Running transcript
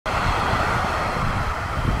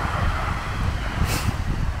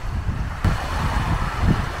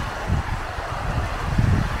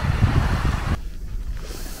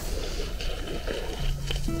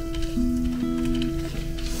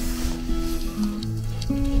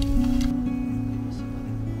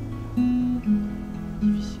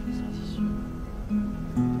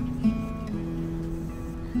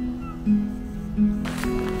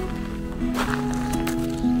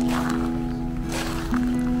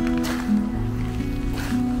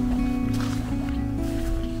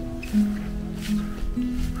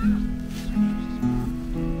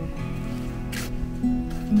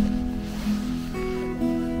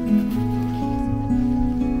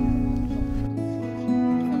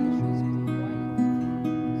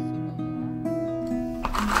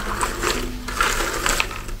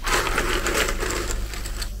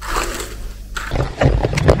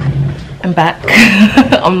I'm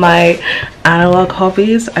back on my analog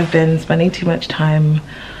hobbies. I've been spending too much time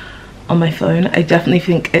on my phone. I definitely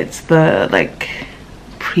think it's the like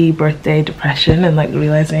pre-birthday depression and like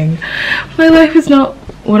realizing my life is not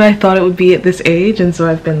what I thought it would be at this age, and so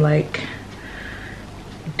I've been like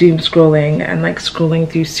doom scrolling and like scrolling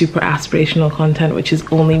through super aspirational content, which is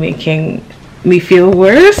only making me feel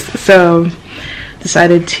worse. So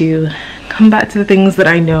decided to come back to the things that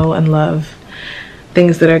I know and love,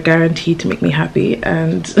 things that are guaranteed to make me happy.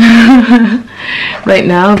 And right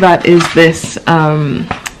now that is this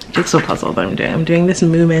jigsaw puzzle that I'm doing. I'm doing this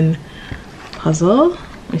Moomin puzzle.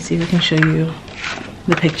 Let me see if I can show you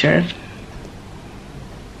the picture.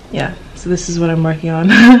 Yeah, so this is what I'm working on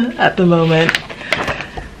at the moment,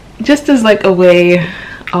 just as like a way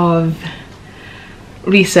of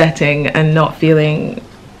resetting and not feeling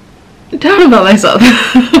down about myself.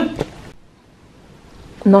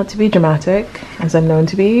 Not to be dramatic, as I'm known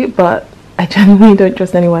to be, but I genuinely don't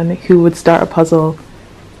trust anyone who would start a puzzle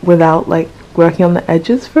without like working on the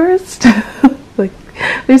edges first. Like,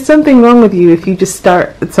 there's something wrong with you if you just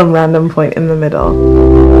start at some random point in the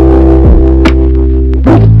middle.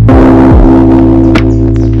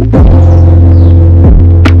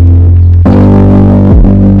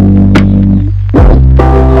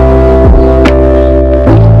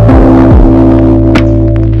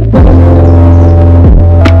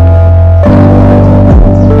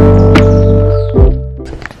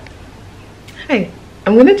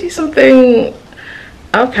 I'm gonna do something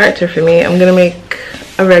out of character for me. I'm gonna make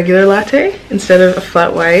a regular latte instead of a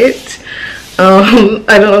flat white.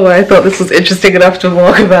 I don't know why I thought this was interesting enough to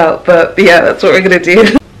vlog about, but yeah, that's what we're gonna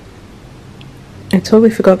do. I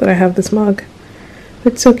totally forgot that I have this mug.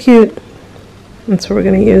 It's so cute. That's what we're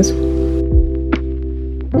gonna use.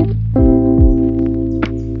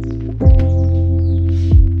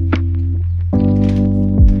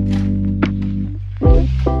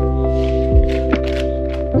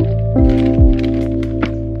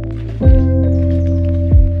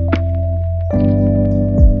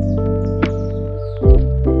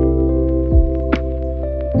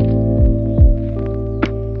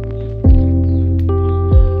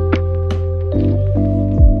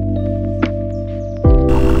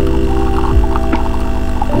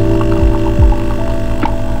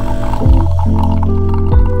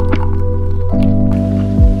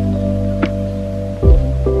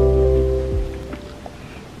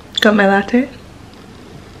 Got my latte.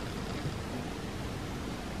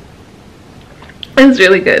 It's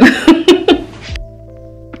really good.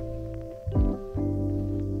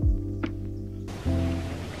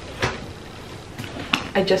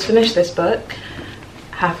 I just finished this book,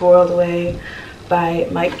 Half a World Away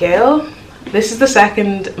by Gayle. This is the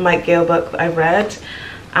second Gayle book that I've read,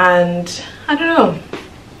 and I don't know,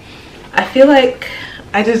 I feel like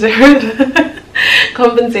I deserve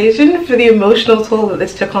compensation for the emotional toll that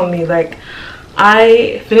this took on me. Like,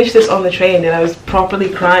 I finished this on the train and I was properly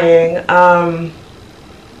crying. I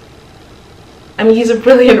mean, he's a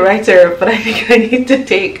brilliant writer, but I think I need to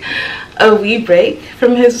take a wee break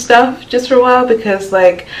from his stuff just for a while, because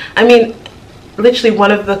like, I mean, literally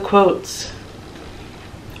one of the quotes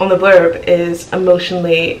on the blurb is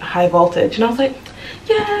emotionally high voltage, and I was like,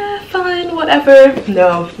 yeah, fine, whatever.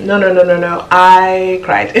 No, I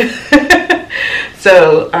cried.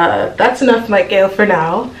 So that's enough Gayle for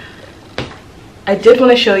now. I did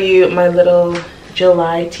want to show you my little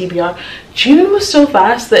July TBR. June was so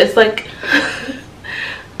fast that it's like,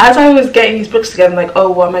 as I was getting these books together, I'm like,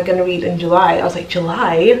 oh, what am I going to read in July? I was like,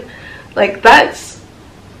 July? Like, that's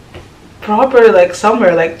proper like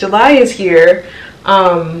summer. Like, July is here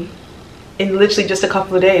in literally just a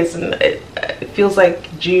couple of days, and it feels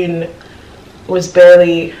like June was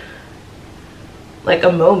barely like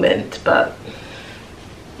a moment. But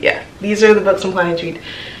yeah, these are the books I'm planning to read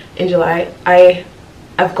in July.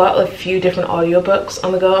 I've got a few different audiobooks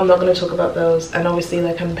on the go. I'm not going to talk about those, and obviously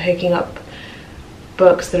like I'm picking up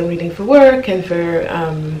books that I'm reading for work and for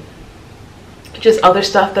just other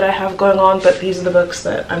stuff that I have going on, but these are the books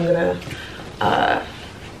that I'm gonna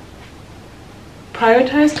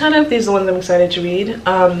prioritize, kind of. These are the ones I'm excited to read.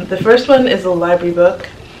 The first one is a library book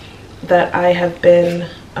that I have been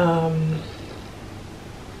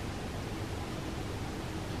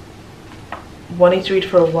wanting to read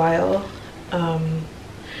for a while,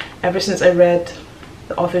 ever since I read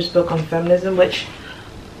the author's book on feminism, which,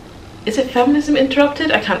 is it Feminism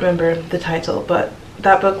Interrupted? I can't remember the title, but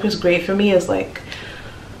that book was great for me as like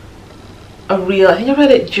a real, I think I read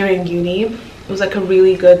it during uni. It was like a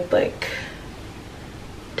really good like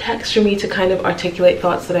text for me to kind of articulate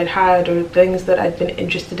thoughts that I'd had or things that I'd been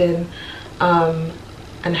interested in.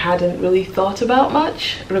 and hadn't really thought about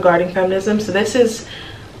much regarding feminism. So this is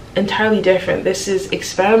entirely different. This is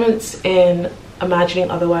Experiments in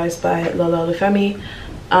Imagining Otherwise by Lola Olufemi.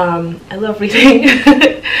 I love reading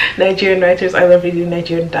Nigerian writers. I love reading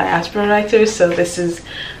Nigerian diaspora writers, so this is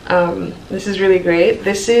really great.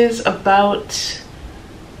 This is about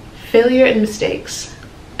failure and mistakes.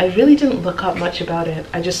 I really didn't look up much about it.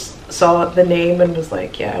 I just saw the name and was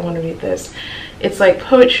like, yeah, I want to read this. It's like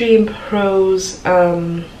poetry and prose.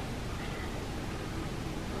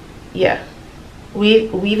 Yeah,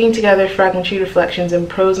 weaving together fragmentary reflections in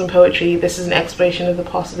prose and poetry. This is an exploration of the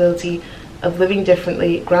possibility of living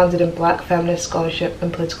differently, grounded in Black feminist scholarship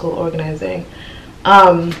and political organizing.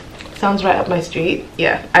 Sounds right up my street.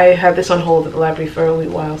 Yeah, I had this on hold at the library for a wee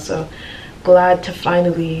while, so glad to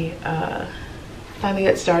finally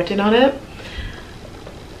get started on it.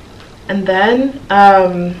 And then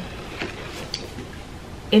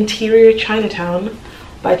Interior Chinatown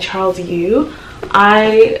by Charles Yu.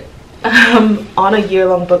 I am on a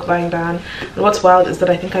year-long book buying ban, and what's wild is that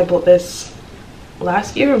I think I bought this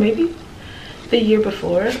last year or maybe the year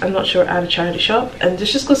before, I'm not sure, at a charity shop, and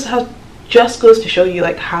this just goes to show you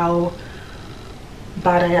like how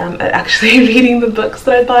bad I am at actually reading the books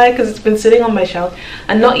that I buy, because it's been sitting on my shelf,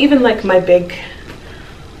 and not even like my big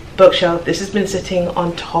bookshelf. This has been sitting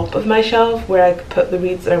on top of my shelf where I put the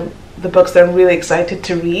books that I'm really excited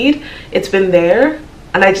to read. It's been there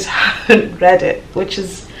and I just haven't read it, which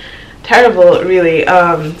is terrible, really.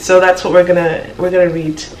 So that's what we're gonna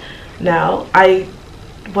read now.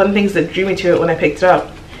 One of the things that drew me to it when I picked it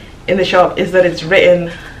up in the shop is that it's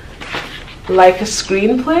written like a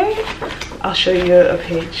screenplay. I'll show you a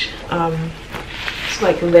page. It's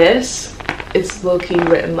like this. It's low-key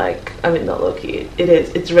written like, I mean, not low-key,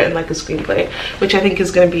 it's written like a screenplay, which I think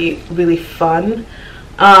is going to be really fun.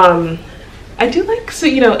 I do like, so,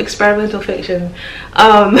 you know, experimental fiction,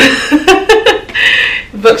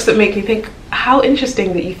 books that make me think, how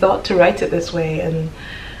interesting that you thought to write it this way. And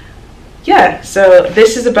yeah, so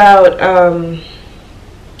this is about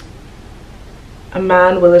a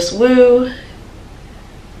man, Willis Wu,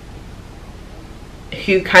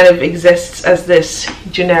 who kind of exists as this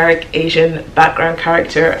generic Asian background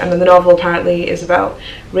character, and then the novel apparently is about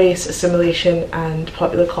race, assimilation, and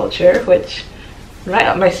popular culture, which right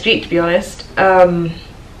up my street, to be honest.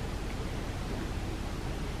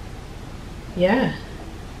 Yeah,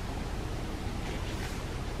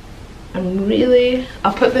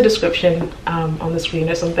 I'll put the description on the screen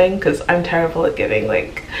or something, because I'm terrible at giving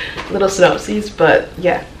like little synopses, but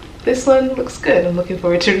yeah, this one looks good. I'm looking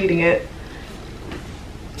forward to reading it.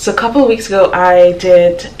 So a couple of weeks ago I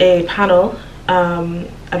did a panel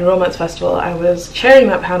at a romance festival. I was chairing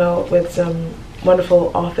that panel with some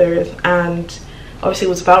wonderful authors, and obviously it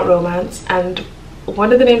was about romance, and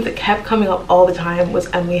one of the names that kept coming up all the time was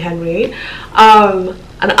Emily Henry. And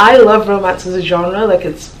I love romance as a genre, like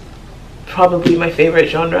it's probably my favorite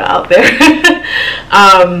genre out there.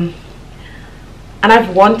 And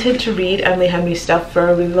I've wanted to read Emily Henry stuff for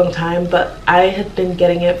a really long time, but I had been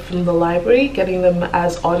getting it from the library, getting them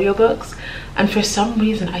as audiobooks, and for some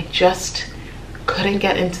reason I just couldn't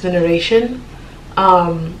get into the narration.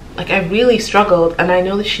 Like I really struggled, and I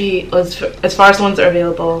know that she was, as far as the ones that are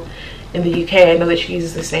available in the UK, I know that she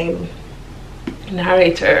uses the same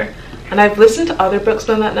narrator, and I've listened to other books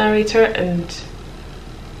by that narrator and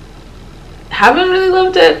haven't really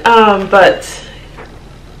loved it, but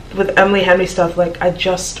with Emily Henry stuff, like I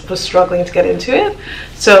just was struggling to get into it.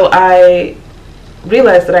 So I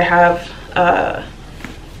realized that I have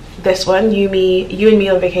this one, You and Me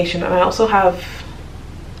on Vacation, and I also have,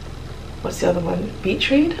 what's the other one,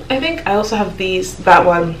 Beach Read, I think. I also have that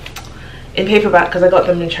one in paperback because I got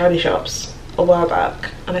them in charity shops a while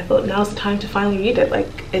back, and I thought now's the time to finally read it.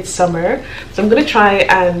 Like, it's summer, so I'm gonna try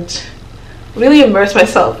and really immerse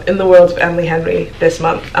myself in the world of Emily Henry this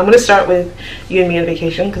month. I'm going to start with You and Me on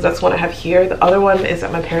Vacation because that's one I have here. The other one is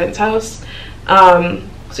at my parents' house. So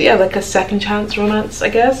yeah, like a second chance romance, I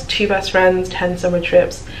guess. 2 best friends, 10 summer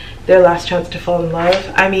trips, their last chance to fall in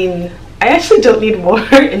love. I mean, I actually don't need more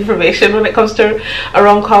information when it comes to a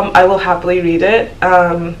rom-com. I will happily read it.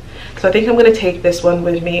 So I think I'm going to take this one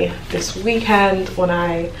with me this weekend when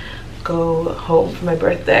I go home for my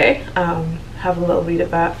birthday. Have a little read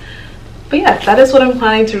of that. But yeah, that is what I'm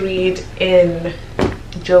planning to read in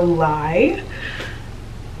July.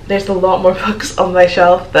 There's a lot more books on my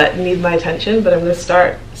shelf that need my attention, but I'm going to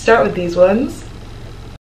start with these ones.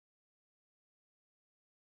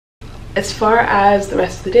 As far as the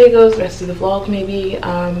rest of the day goes, the rest of the vlog maybe,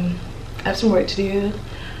 I have some work to do.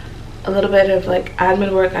 A little bit of like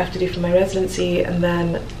admin work I have to do for my residency, and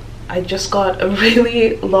then I just got a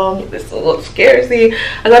really long, this is what scares me,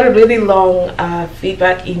 I got a really long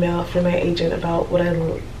feedback email from my agent about what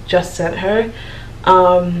I just sent her.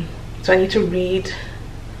 So I need to read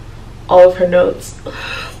all of her notes.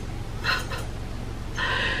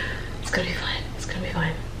 It's gonna be fine, it's gonna be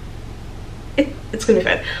fine. It's gonna be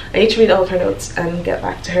fine. I need to read all of her notes and get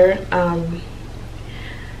back to her.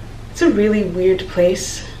 It's a really weird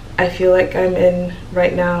place I feel like I'm in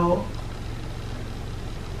right now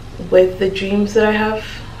with the dreams that I have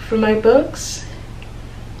for my books,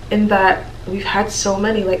 in that we've had so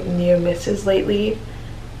many like near misses lately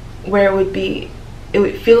where it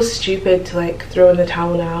would feel stupid to like throw in the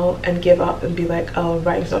towel now and give up and be like, oh,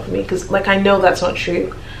 writing's not for me, because like I know that's not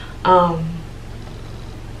true.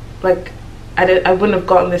 Like I wouldn't have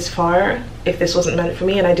gotten this far if this wasn't meant for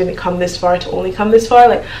me, and I didn't come this far to only come this far.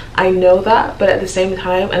 Like I know that, but at the same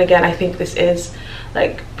time, and again, I think this is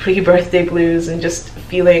like pre-birthday blues and just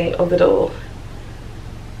feeling a little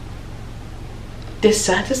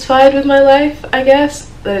dissatisfied with my life, I guess,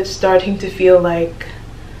 that it's starting to feel like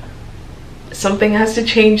something has to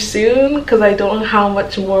change soon, because I don't know how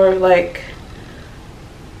much more, like,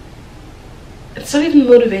 it's not even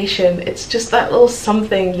motivation, it's just that little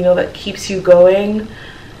something, you know, that keeps you going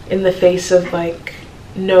in the face of like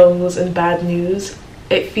no's and bad news.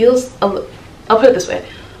 It feels, I'll put it this way,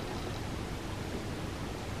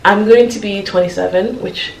 I'm going to be 27,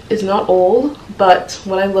 which is not old, but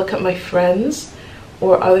when I look at my friends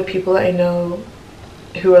or other people that I know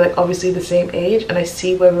who are like obviously the same age, and I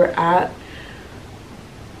see where we're at,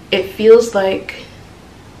 it feels like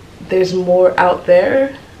there's more out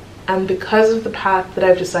there. And because of the path that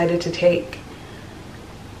I've decided to take,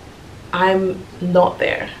 I'm not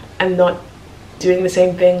there. I'm not doing the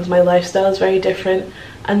same things. My lifestyle is very different.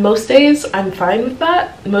 And most days I'm fine with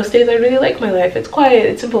that. Most days I really like my life. It's quiet,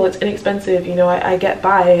 it's simple, it's inexpensive. You know, I get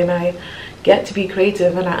by and I get to be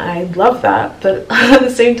creative, and I love that. But at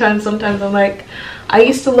the same time, sometimes I'm like, I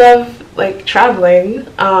used to love like traveling.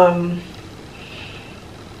 And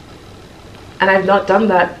I've not done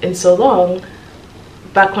that in so long.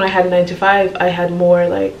 Back when I had a 9-to-5, I had more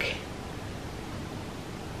like,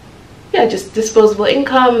 yeah, just disposable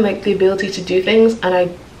income, like the ability to do things, and I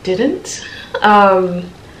didn't.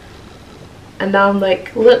 And now I'm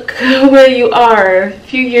like, look where you are a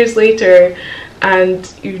few years later,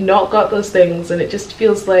 and you've not got those things, and it just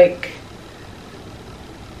feels like,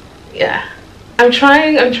 yeah. I'm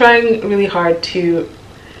trying really hard to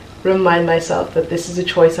remind myself that this is a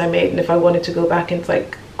choice I made, and if I wanted to go back into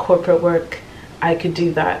like corporate work, I could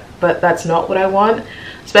do that, but that's not what I want.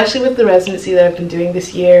 Especially with the residency that I've been doing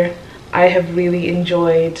this year, I have really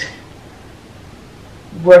enjoyed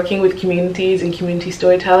working with communities and community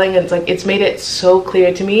storytelling, and it's like, it's made it so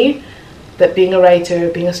clear to me that being a writer,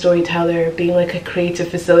 being a storyteller, being like a creative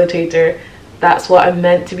facilitator, that's what I'm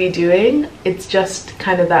meant to be doing. It's just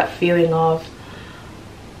kind of that feeling of,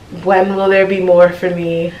 when will there be more for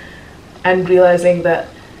me? And realizing that,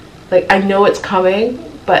 like, I know it's coming,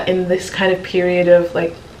 but in this kind of period of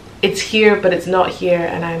like, it's here but it's not here,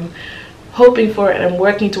 and I'm hoping for it and I'm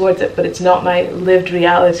working towards it, but it's not my lived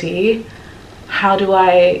reality. How do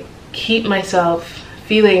I keep myself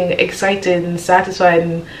feeling excited and satisfied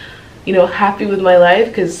and, you know, happy with my life?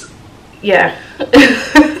 Because yeah,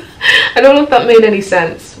 I don't know if that made any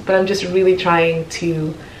sense, but I'm just really trying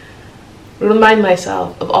to remind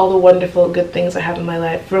myself of all the wonderful good things I have in my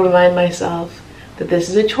life, remind myself that this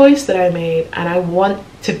is a choice that I made and I want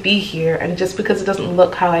to be here, and just because it doesn't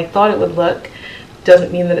look how I thought it would look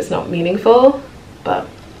doesn't mean that it's not meaningful. But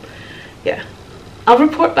yeah, I'll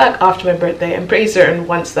report back after my birthday. I'm pretty certain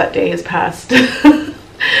once that day has passed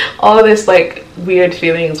all of this like weird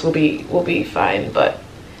feelings will be fine. But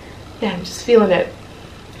yeah, I'm just feeling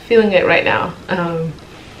it right now.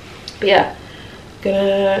 But yeah,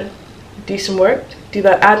 gonna do some work, do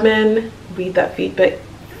that admin, read that feedback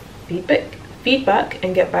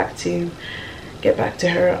and get back to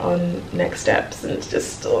her on next steps. And it's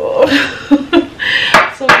just, oh.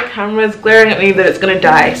 So my camera is glaring at me that it's gonna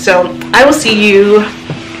die. So I will see you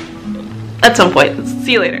at some point.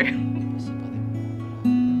 See you later.